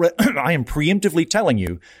preemptively telling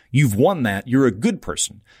you, you've won that. You're a good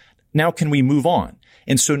person. Now, can we move on?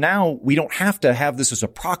 And so now we don't have to have this as a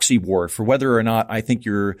proxy war for whether or not I think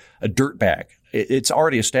you're a dirtbag. It's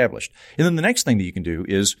already established. And then the next thing that you can do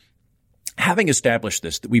is, having established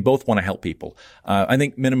this, that we both want to help people. I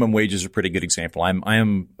think minimum wage is a pretty good example. I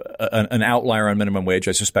am an outlier on minimum wage.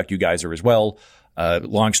 I suspect you guys are as well.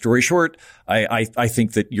 Long story short, I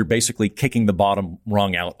think that you're basically kicking the bottom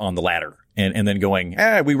rung out on the ladder. And then going,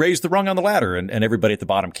 we raised the rung on the ladder and everybody at the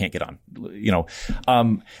bottom can't get on.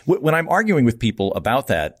 When I'm arguing with people about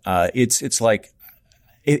that, it's like,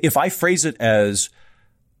 if I phrase it as,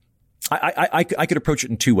 I could approach it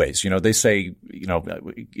in two ways. They say,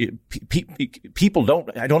 people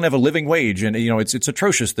I don't have a living wage and, it's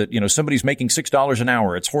atrocious that, somebody's making $6 an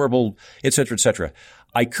hour. It's horrible, et cetera, et cetera.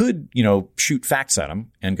 I could, shoot facts at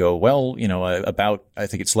them and go, well, I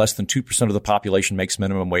think it's less than 2% of the population makes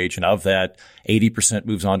minimum wage. And of that, 80%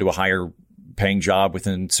 moves on to a higher paying job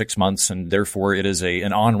within 6 months. And therefore it is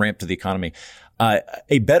an on-ramp to the economy.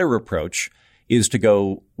 A better approach is to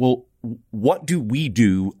go, well, what do we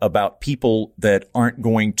do about people that aren't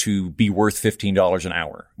going to be worth $15 an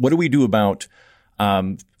hour? What do we do about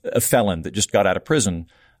a felon that just got out of prison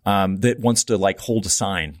that wants to hold a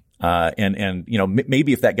sign?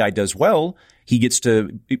 Maybe if that guy does well, he gets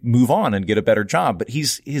to move on and get a better job. But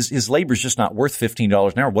his labor is just not worth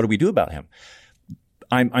 $15 an hour. What do we do about him?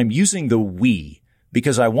 I'm using the we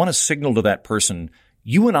because I want to signal to that person,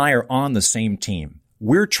 you and I are on the same team.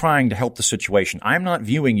 We're trying to help the situation. I'm not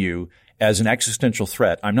viewing you as an existential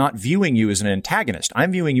threat. I'm not viewing you as an antagonist.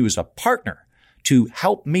 I'm viewing you as a partner to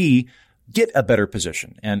help me get a better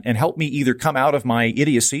position and help me either come out of my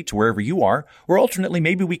idiocy to wherever you are, or alternately,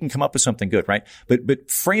 maybe we can come up with something good, right? But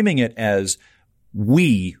framing it as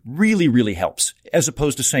we really, really helps, as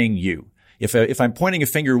opposed to saying you. If I'm pointing a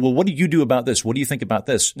finger, well, what do you do about this? What do you think about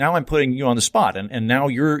this? Now I'm putting you on the spot, and now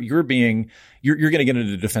you're going to get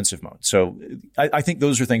into defensive mode. So I think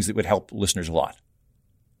those are things that would help listeners a lot.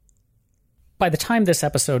 By the time this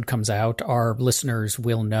episode comes out, our listeners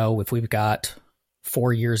will know if we've got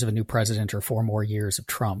 4 years of a new president or 4 more years of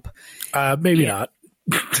Trump. Maybe not.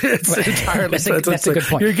 It's entirely. That's a good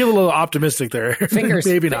point. You're getting a little optimistic there.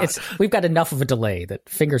 Maybe not. We've got enough of a delay that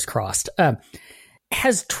fingers crossed.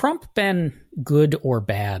 Has Trump been good or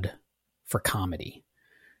bad for comedy?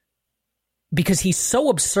 Because he's so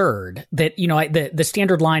absurd that, the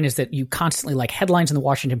standard line is that you constantly headlines in the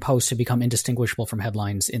Washington Post have become indistinguishable from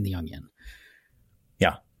headlines in The Onion.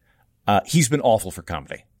 Yeah. He's been awful for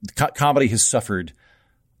comedy. Comedy has suffered.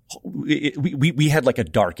 We had a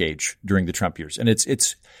dark age during the Trump years. And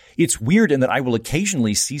it's weird in that I will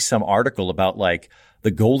occasionally see some article about the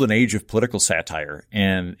golden age of political satire,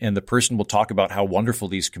 and the person will talk about how wonderful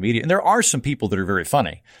these comedians. And there are some people that are very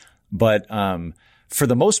funny, but for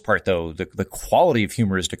the most part, though, the quality of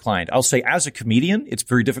humor has declined. I'll say, as a comedian, it's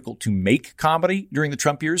very difficult to make comedy during the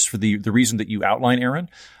Trump years for the reason that you outline, Aaron.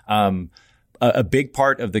 A big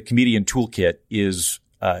part of the comedian toolkit is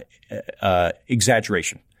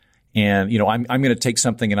exaggeration, and I'm going to take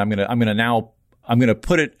something and I'm going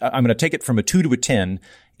to take it from a 2 to a 10,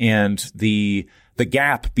 and the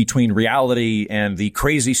gap between reality and the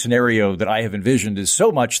crazy scenario that I have envisioned is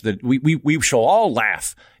so much that we shall all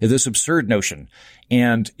laugh at this absurd notion.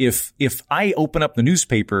 And if I open up the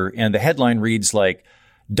newspaper and the headline reads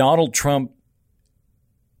Donald Trump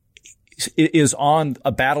is on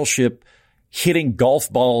a battleship hitting golf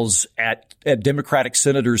balls at Democratic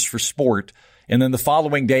senators for sport, and then the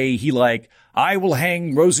following day he I will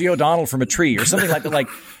hang Rosie O'Donnell from a tree or something like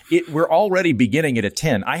that. We're already beginning at a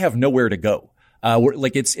 10. I have nowhere to go.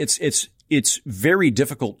 It's very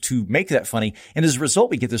difficult to make that funny. And as a result,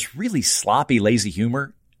 we get this really sloppy, lazy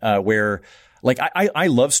humor, where Like, I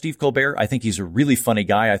love Steve Colbert. I think he's a really funny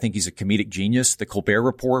guy. I think he's a comedic genius. The Colbert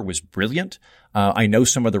Report was brilliant. I know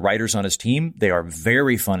some of the writers on his team. They are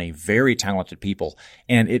very funny, very talented people.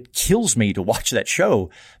 And it kills me to watch that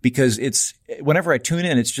show because whenever I tune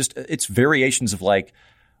in, it's variations of like,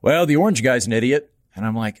 well, the orange guy's an idiot. And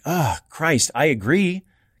I'm like, oh, Christ, I agree.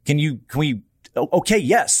 Can we, okay,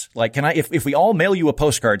 yes. Like, if we all mail you a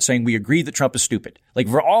postcard saying we agree that Trump is stupid, like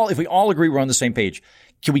if we all agree we're on the same page,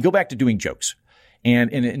 can we go back to doing jokes?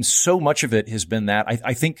 And so much of it has been that.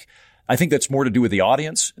 I think that's more to do with the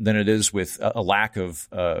audience than it is with a lack of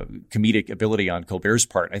comedic ability on Colbert's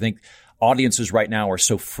part. I think audiences right now are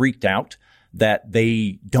so freaked out that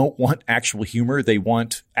they don't want actual humor. They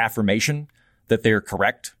want affirmation that they're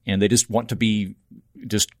correct, and they just want to be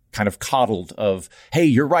just kind of coddled of, hey,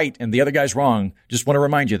 you're right and the other guy's wrong. Just want to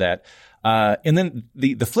remind you that. And then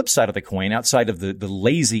the flip side of the coin, outside of the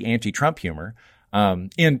lazy anti-Trump humor,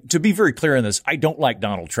 and to be very clear on this, I don't like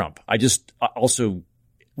Donald Trump. I also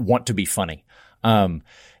want to be funny.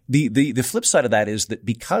 The flip side of that is that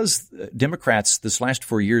because Democrats this last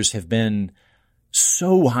 4 years have been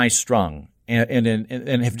so high strung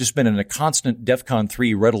and have just been in a constant DEFCON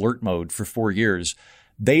 3 red alert mode for 4 years,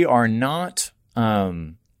 they are not,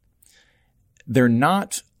 they're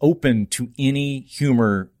not open to any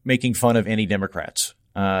humor making fun of any Democrats.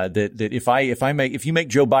 That if you make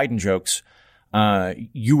Joe Biden jokes,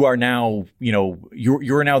 you are now,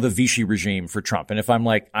 you're now the Vichy regime for Trump. And if I'm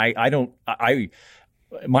like, my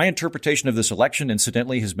interpretation of this election,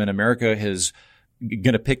 incidentally, has been America is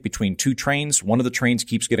going to pick between two trains. One of the trains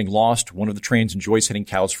keeps getting lost. One of the trains enjoys hitting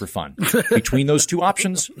cows for fun. Between those two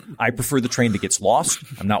options, I prefer the train that gets lost.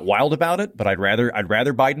 I'm not wild about it, but I'd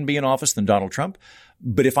rather Biden be in office than Donald Trump.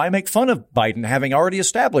 But if I make fun of Biden, having already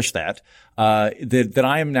established that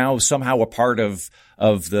I am now somehow a part of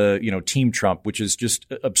the, Team Trump, which is just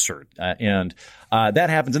absurd. And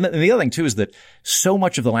that happens. And the other thing, too, is that so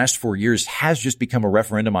much of the last 4 years has just become a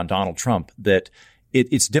referendum on Donald Trump that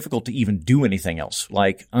it's difficult to even do anything else.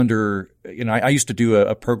 Like I used to do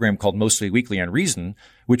a program called Mostly Weekly on Reason,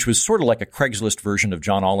 which was sort of like a Craigslist version of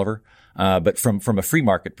John Oliver, but from a free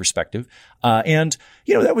market perspective. And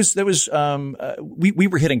we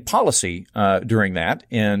were hitting policy during that.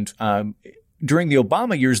 And during the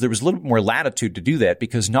Obama years, there was a little bit more latitude to do that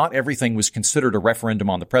because not everything was considered a referendum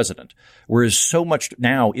on the president, whereas so much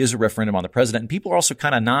now is a referendum on the president. And people are also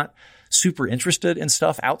kind of not super interested in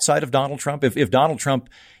stuff outside of Donald Trump. If Donald Trump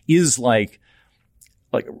is like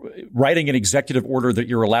writing an executive order that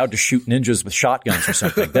you're allowed to shoot ninjas with shotguns or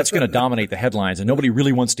something, that's going to dominate the headlines. And nobody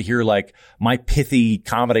really wants to hear like my pithy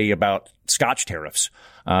comedy about Scotch tariffs.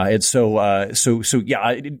 And so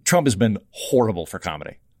Trump has been horrible for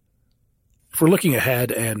comedy. If we're looking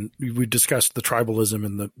ahead, and we discussed the tribalism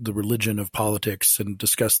and the religion of politics, and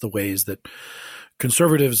discussed the ways that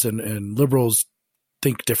conservatives and liberals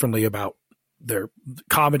think differently about their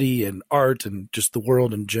comedy and art and just the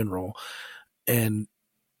world in general. And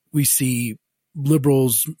we see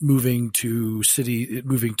liberals so we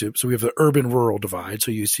have the urban rural divide.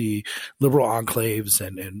 So you see liberal enclaves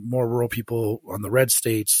and more rural people on the red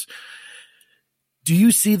states. Do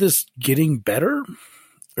you see this getting better?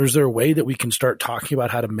 Or is there a way that we can start talking about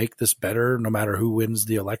how to make this better no matter who wins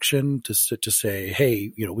the election, to say,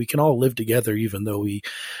 hey, we can all live together even though we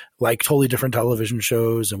like totally different television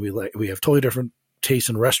shows and we have totally different tastes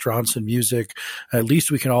in restaurants and music. At least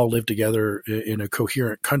we can all live together in a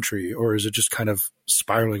coherent country. Or is it just kind of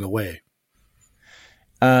spiraling away?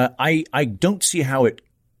 I don't see how it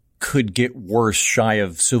could get worse shy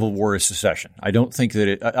of civil war or secession. I don't think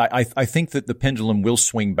that I think that the pendulum will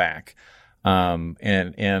swing back.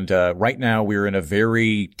 Right now we're in a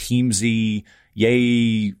very teamsy,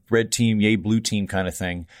 yay red team, yay blue team kind of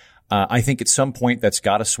thing. I think at some point that's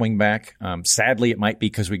got to swing back. Sadly, it might be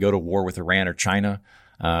because we go to war with Iran or China,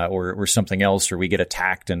 or something else, or we get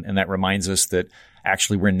attacked. And that reminds us that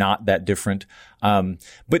actually we're not that different.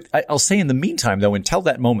 But I'll say in the meantime, though, until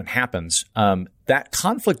that moment happens, that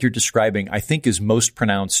conflict you're describing, I think is most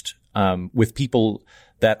pronounced, with people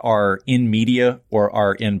that are in media or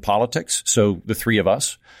are in politics. So the three of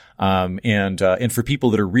us, and for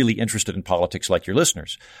people that are really interested in politics, like your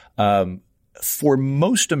listeners. For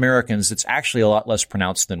most Americans, it's actually a lot less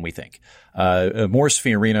pronounced than we think. Morris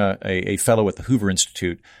Fiorina, a fellow at the Hoover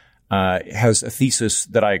Institute, has a thesis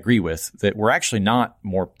that I agree with, that we're actually not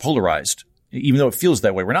more polarized. Even though it feels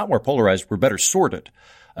that way, we're not more polarized, we're better sorted.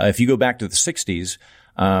 If you go back to the 60s,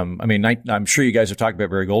 I'm sure you guys have talked about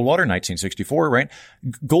Barry Goldwater, 1964, right?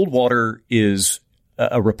 Goldwater is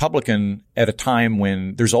a Republican at a time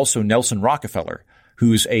when there's also Nelson Rockefeller,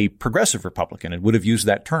 who's a progressive Republican and would have used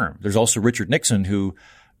that term. There's also Richard Nixon, who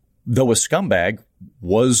though a scumbag,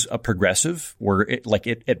 was a progressive, or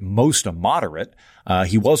at most a moderate.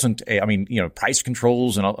 He wasn't price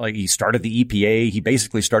controls, and he started the EPA. He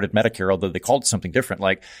basically started Medicare, although they called it something different.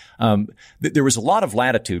 There was a lot of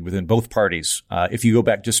latitude within both parties. If you go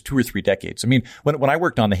back just 2 or 3 decades, I mean, when I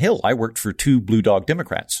worked on the Hill, I worked for 2 blue dog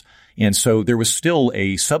Democrats. And so there was still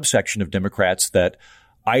a subsection of Democrats that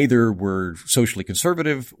either were socially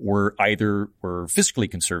conservative or either were fiscally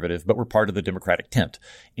conservative, but were part of the Democratic tent.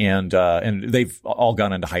 And they've all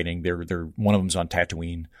gone into hiding. They're one of them's on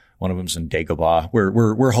Tatooine. One of them's in Dagobah.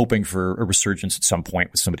 We're hoping for a resurgence at some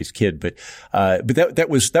point with somebody's kid. But that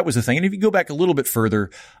was the thing. And if you go back a little bit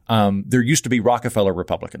further, there used to be Rockefeller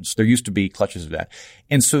Republicans. There used to be clutches of that.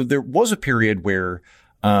 And so there was a period where,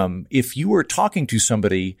 if you were talking to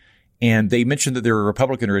somebody and they mentioned that they're a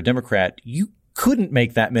Republican or a Democrat, you couldn't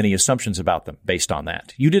make that many assumptions about them based on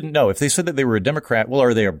that. You didn't know. If they said that they were a Democrat, well,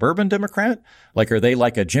 are they a bourbon Democrat? Are they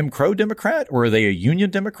like a Jim Crow Democrat? Or are they a union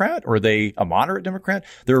Democrat? Or are they a moderate Democrat?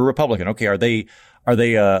 They're a Republican. Okay. Are they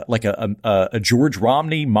a George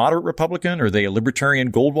Romney moderate Republican? Are they a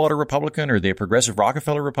libertarian Goldwater Republican? Or are they a progressive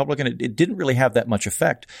Rockefeller Republican? It didn't really have that much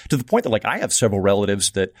effect, to the point that I have several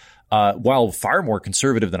relatives that, while far more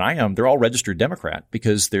conservative than I am, they're all registered Democrat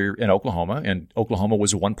because they're in Oklahoma, and Oklahoma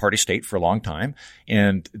was a one-party state for a long time.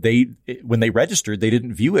 And when they registered, they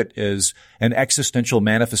didn't view it as an existential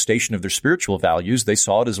manifestation of their spiritual values. They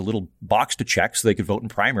saw it as a little box to check so they could vote in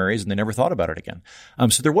primaries, and they never thought about it again.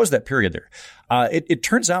 So there was that period there. It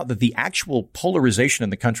turns out that the actual polarization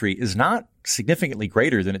in the country is not significantly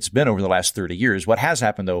greater than it's been over the last 30 years. What has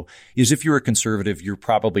happened, though, is if you're a conservative, you're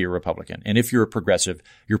probably a Republican. And if you're a progressive,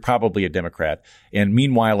 you're probably a Democrat. And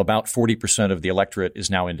meanwhile, about 40% of the electorate is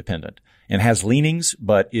now independent and has leanings,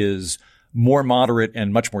 but is more moderate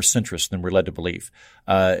and much more centrist than we're led to believe.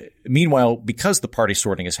 Meanwhile, because the party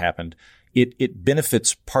sorting has happened, it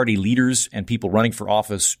benefits party leaders and people running for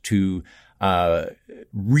office to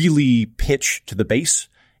really pitch to the base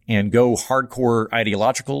and go hardcore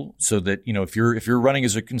ideological, so that, if you're running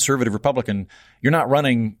as a conservative Republican, you're not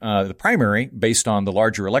running the primary based on the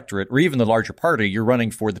larger electorate or even the larger party. You're running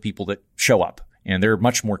for the people that show up, and they're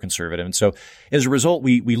much more conservative. And so as a result,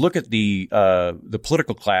 we look at the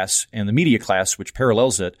political class and the media class, which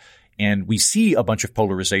parallels it, and we see a bunch of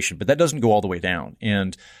polarization, but that doesn't go all the way down.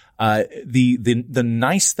 And the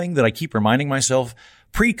nice thing that I keep reminding myself,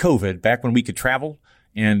 pre-COVID, back when we could travel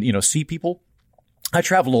and, see people, I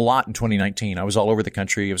traveled a lot in 2019. I was all over the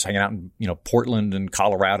country. I was hanging out in, Portland and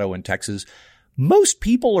Colorado and Texas. Most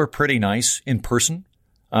people are pretty nice in person.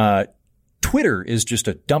 Twitter is just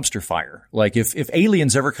a dumpster fire. If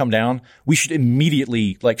aliens ever come down, we should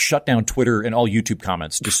immediately shut down Twitter and all YouTube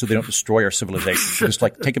comments just so they don't destroy our civilization. Just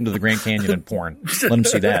take them to the Grand Canyon and porn. Let them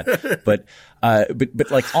see that. But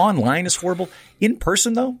online is horrible. In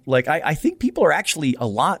person though, I think people are actually a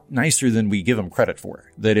lot nicer than we give them credit for.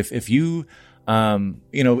 That if you,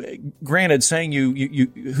 granted, saying you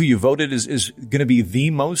who you voted is going to be the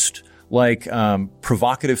most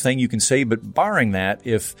provocative thing you can say, but barring that,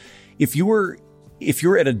 if you're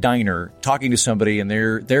at a diner talking to somebody and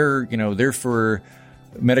they're for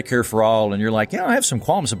Medicare for all, and you're I have some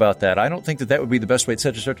qualms about that. I don't think that would be the best way,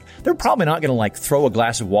 etc. They're probably not going to throw a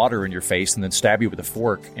glass of water in your face and then stab you with a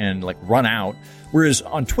fork and run out. Whereas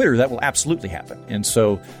on Twitter, that will absolutely happen. And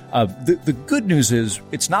so the good news is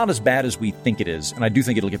it's not as bad as we think it is, and I do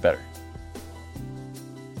think it'll get better.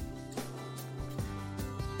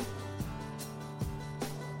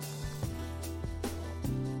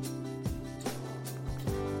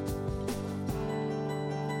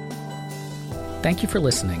 Thank you for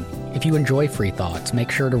listening. If you enjoy Free Thoughts, make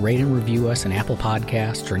sure to rate and review us in Apple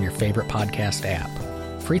Podcasts or in your favorite podcast app.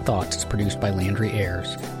 Free Thoughts is produced by Landry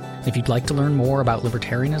Ayers. If you'd like to learn more about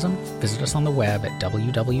libertarianism, visit us on the web at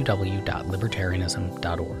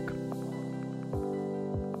www.libertarianism.org.